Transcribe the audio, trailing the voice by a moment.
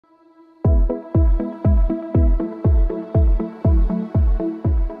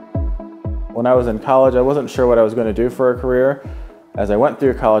When I was in college, I wasn't sure what I was going to do for a career. As I went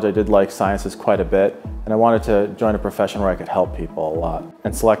through college, I did like sciences quite a bit, and I wanted to join a profession where I could help people a lot.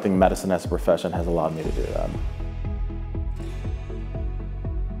 And selecting medicine as a profession has allowed me to do that.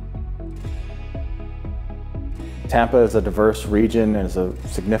 Tampa is a diverse region and is a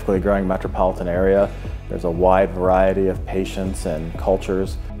significantly growing metropolitan area. There's a wide variety of patients and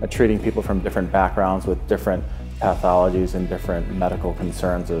cultures. Treating people from different backgrounds with different pathologies and different medical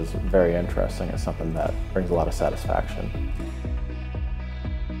concerns is very interesting. It's something that brings a lot of satisfaction.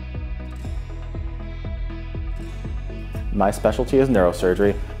 My specialty is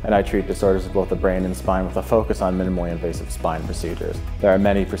neurosurgery, and I treat disorders of both the brain and spine with a focus on minimally invasive spine procedures. There are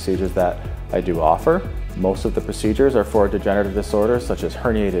many procedures that I do offer. Most of the procedures are for degenerative disorders such as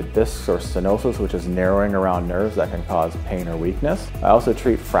herniated discs or stenosis, which is narrowing around nerves that can cause pain or weakness. I also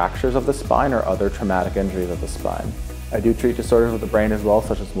treat fractures of the spine or other traumatic injuries of the spine. I do treat disorders of the brain as well,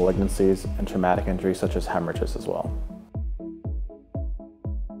 such as malignancies and traumatic injuries such as hemorrhages as well.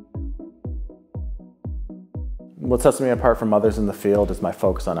 What sets me apart from others in the field is my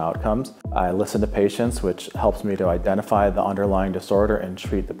focus on outcomes. I listen to patients, which helps me to identify the underlying disorder and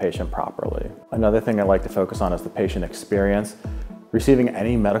treat the patient properly. Another thing I like to focus on is the patient experience. Receiving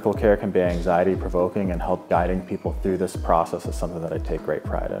any medical care can be anxiety-provoking, and help guiding people through this process is something that I take great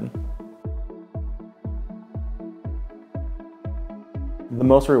pride in. The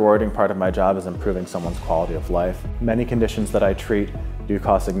most rewarding part of my job is improving someone's quality of life. Many conditions that I treat do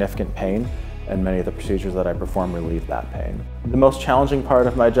cause significant pain, and many of the procedures that I perform relieve that pain. The most challenging part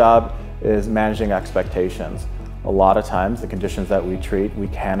of my job is managing expectations. A lot of times the conditions that we treat we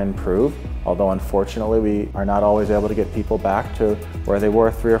can improve, although unfortunately we are not always able to get people back to where they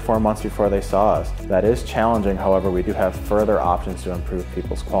were 3 or 4 months before they saw us. That is challenging, however, we do have further options to improve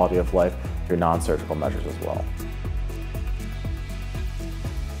people's quality of life through non-surgical measures as well.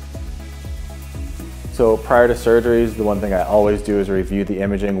 So prior to surgeries, the one thing I always do is review the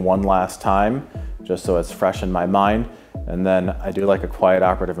imaging one last time, just so it's fresh in my mind. And then I do like a quiet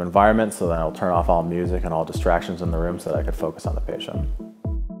operative environment, so then I'll turn off all music and all distractions in the room so that I could focus on the patient.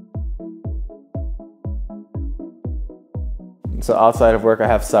 So outside of work, I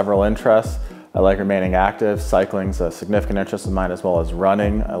have several interests. I like remaining active. Cycling's a significant interest of mine, as well as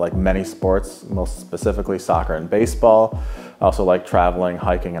running. I like many sports, most specifically soccer and baseball. I also like traveling,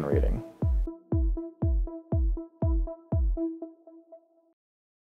 hiking, and reading.